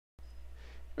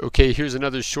Okay, here's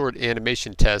another short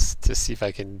animation test to see if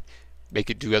I can make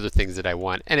it do other things that I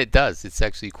want. And it does. It's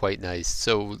actually quite nice.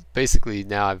 So basically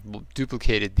now I've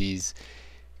duplicated these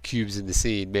cubes in the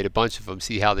scene, made a bunch of them,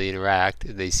 see how they interact,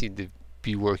 and they seem to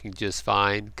be working just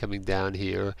fine coming down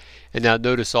here. And now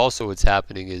notice also what's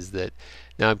happening is that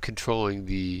now I'm controlling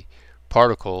the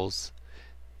particles,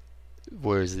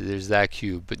 whereas there's that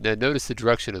cube. But now notice the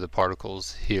direction of the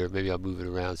particles here. Maybe I'll move it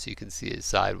around so you can see it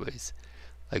sideways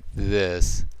like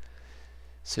this.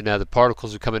 So now the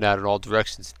particles are coming out in all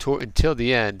directions until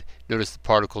the end. Notice the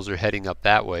particles are heading up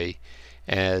that way,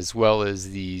 as well as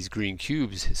these green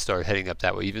cubes start heading up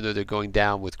that way, even though they're going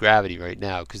down with gravity right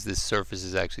now, because this surface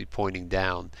is actually pointing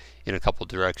down in a couple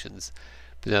directions.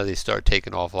 But now they start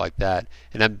taking off like that.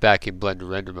 And I'm back in Blender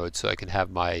render mode, so I can have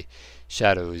my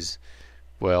shadows,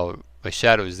 well, my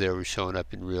shadows there were showing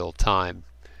up in real time.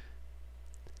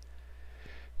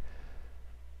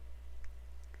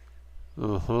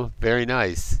 Very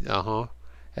nice. It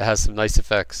has some nice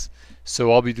effects.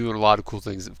 So I'll be doing a lot of cool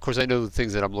things. Of course, I know the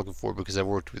things that I'm looking for because I've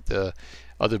worked with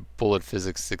other bullet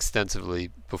physics extensively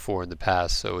before in the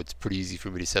past, so it's pretty easy for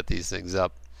me to set these things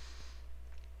up.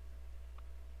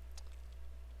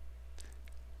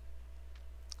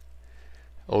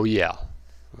 Oh yeah.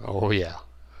 Oh yeah.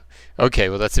 Okay,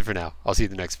 well that's it for now. I'll see you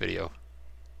in the next video.